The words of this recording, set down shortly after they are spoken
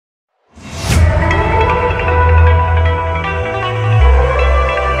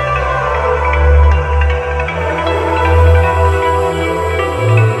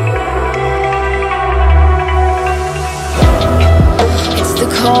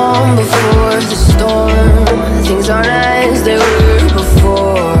calm before the storm. Things aren't as they were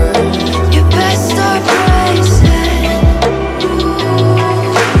before. You best start rising.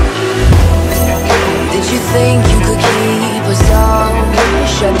 Did you think you could keep us out?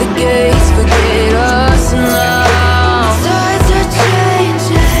 Shut the gates, forget us now. Tides are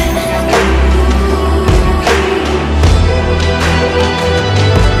changing.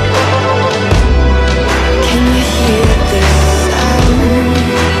 Can you hear the sound?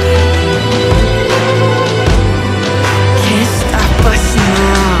 Can't stop.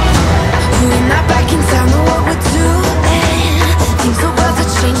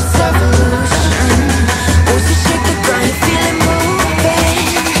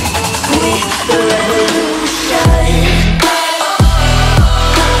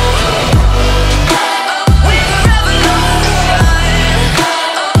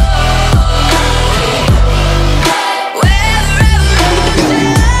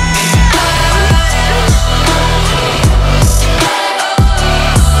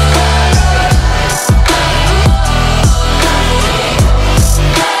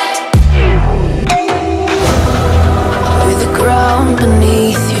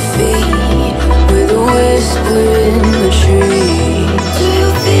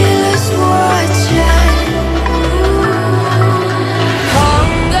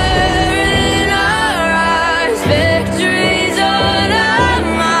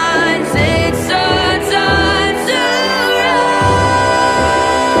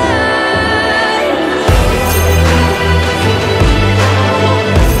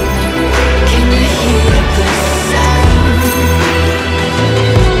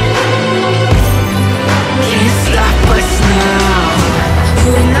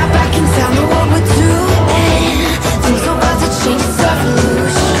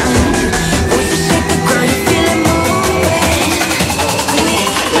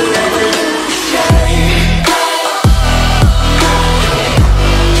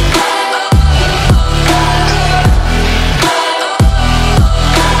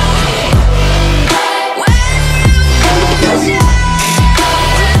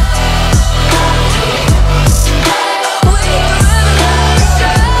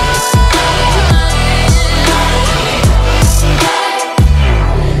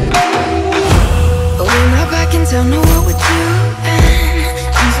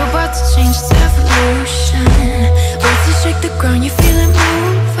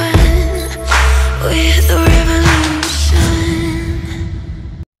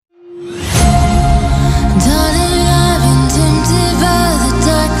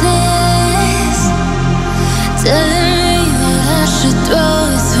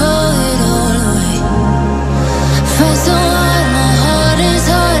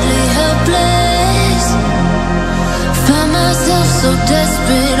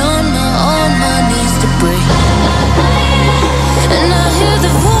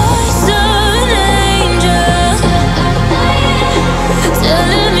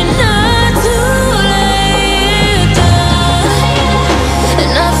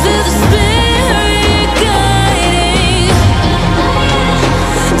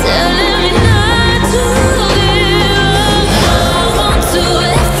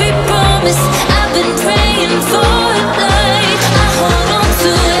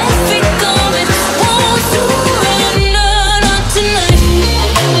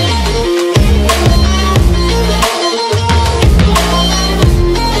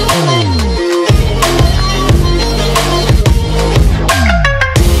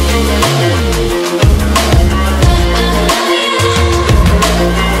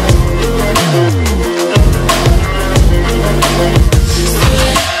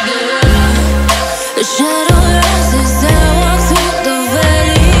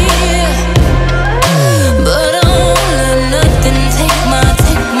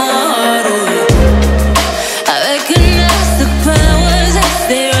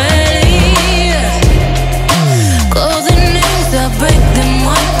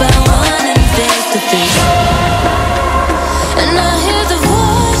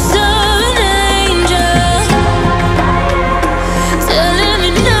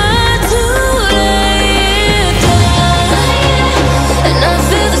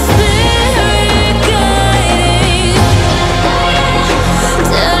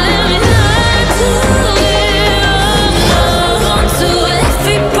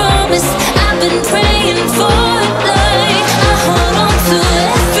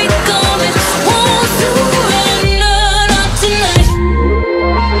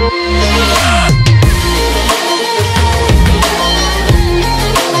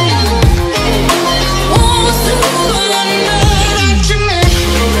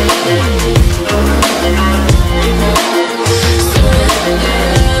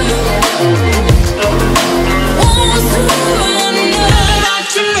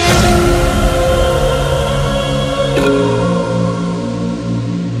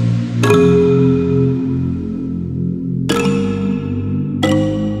 Shine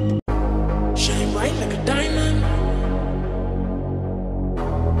bright like a diamond.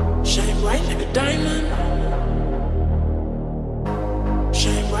 Shine bright like a diamond.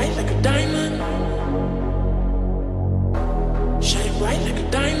 Shine bright like a diamond. Shine bright like a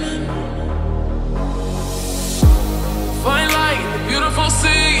diamond. Fine light in the beautiful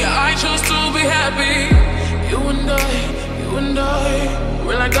sea. I chose to be happy. You and I,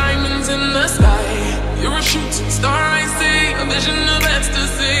 we're like diamonds in the sky. You're a shooting star I see, a vision of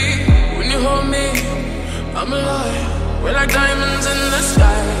ecstasy. When you hold me, I'm alive. We're like diamonds in the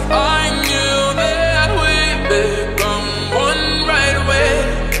sky. I knew that we'd become one right away.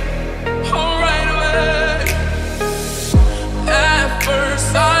 Oh, right away. At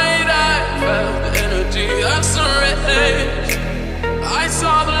first sight, I felt the energy of surrender. I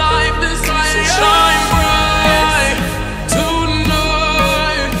saw the life inside you. Shine bright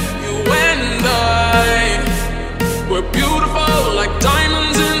tonight. You and I, we're beautiful like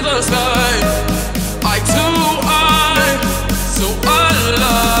diamonds in the sky. I too are so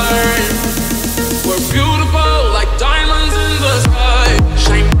alive. We're beautiful like diamonds in the sky.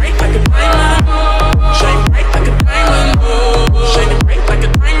 Shine bright like a diamond. Shine bright like a diamond. Shine bright like a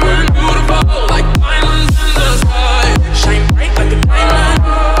diamond. Beautiful like diamonds in the sky. Shine bright like a diamond.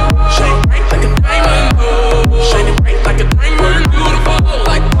 Shine bright like a diamond. Shine bright like a diamond. Beautiful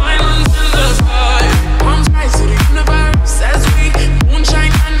like diamonds in the sky. Palms rise to the universe as we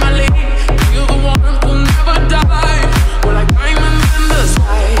moonshine and Mali. Feel the warmth, we'll never die. We're like diamonds in the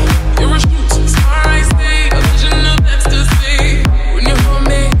sky. You're a shooting star I see, a vision of ecstasy. When you hold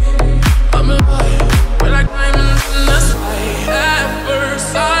me, I'm alive. We're like diamonds in the sky. At first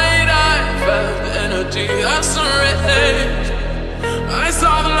sight, I felt the energy of surrender. I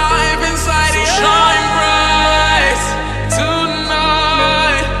saw the life inside you. Shine bright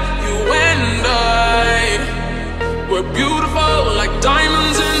tonight. You and I, we're beautiful like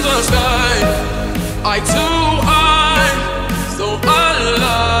diamonds in the sky. I too are so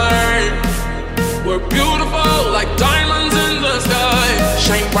alive. We're beautiful like diamonds in the sky.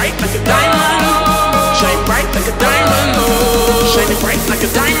 Shine bright like a diamond. Shine bright like a diamond. Shine bright like a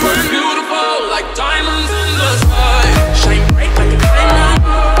diamond. Beautiful like diamonds in the sky. Shine bright like a diamond.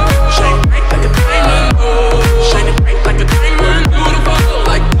 Shine bright like a diamond. Shine bright like a diamond. Beautiful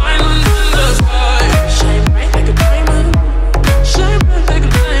like diamonds in the sky. Shine bright like a diamond. Shine bright like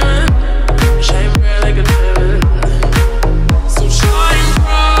a diamond. Shine bright like a diamond. So shine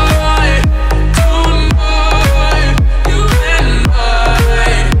bright tonight. You and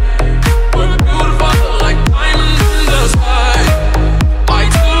I,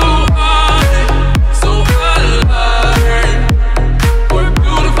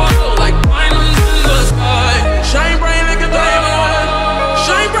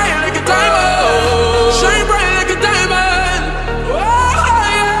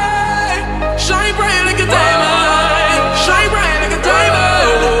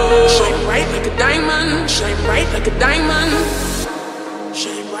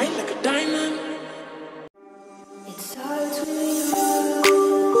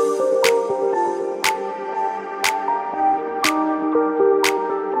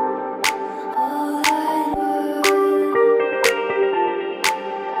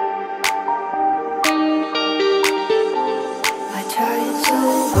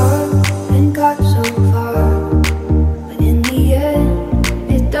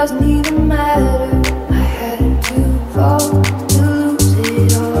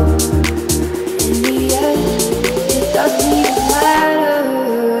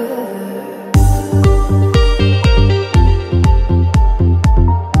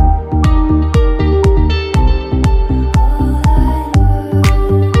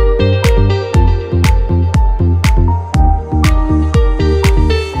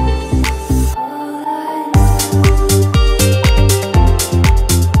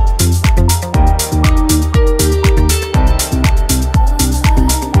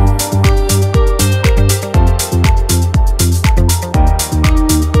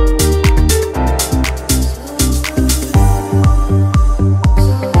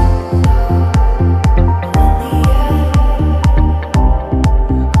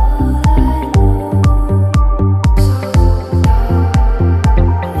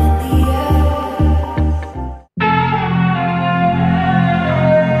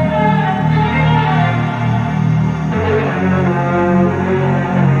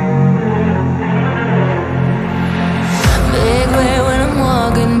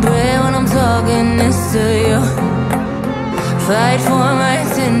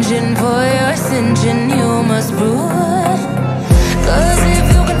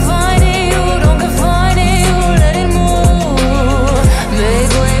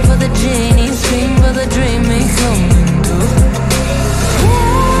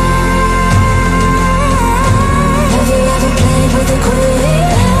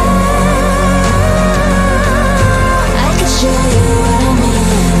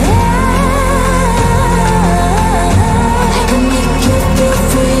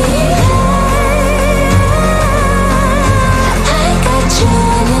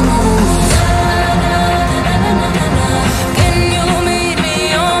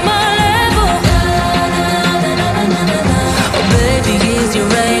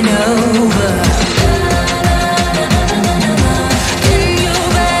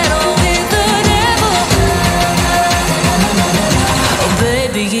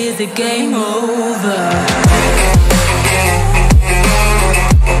 game over.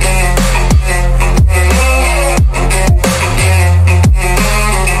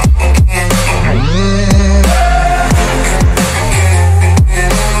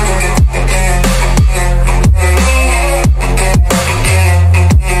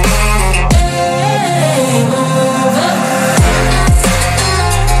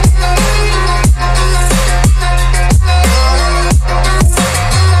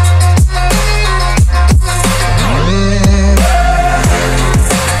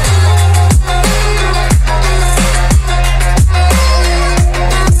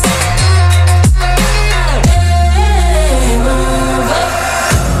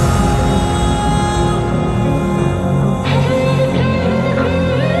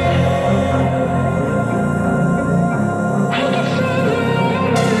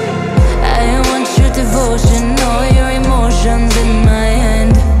 All your emotions in my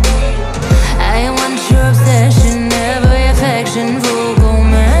hand. I want your obsession, every affection, full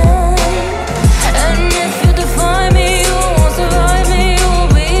command. And if you define me, you won't survive me, you'll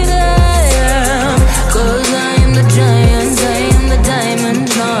be there. 'Cause I am the giant, I am the diamond,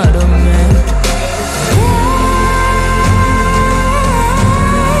 not a man.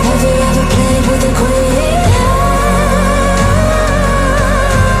 Have you ever played with a queen?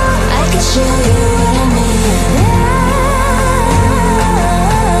 I can show you what I mean.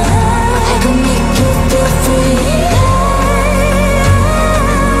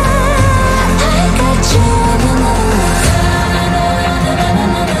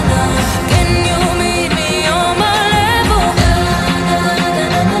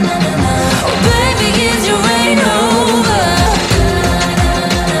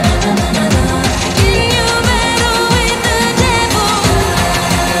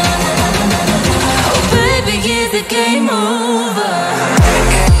 Game over.